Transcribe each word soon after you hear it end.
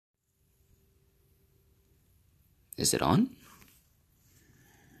Is it on?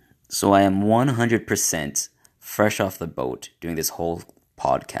 So I am 100% fresh off the boat doing this whole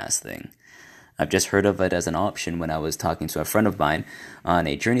podcast thing. I've just heard of it as an option when I was talking to a friend of mine on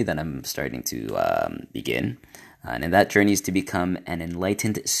a journey that I'm starting to begin. And that journey is to become an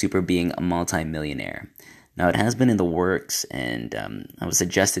enlightened super being, a multi-millionaire. Now, it has been in the works, and I was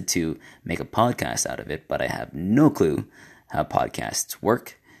suggested to make a podcast out of it, but I have no clue how podcasts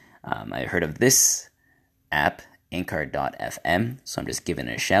work. I heard of this app, Anchor.fm, so I'm just giving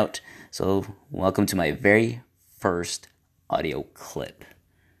it a shout. So, welcome to my very first audio clip.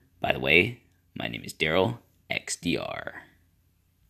 By the way, my name is Daryl XDR.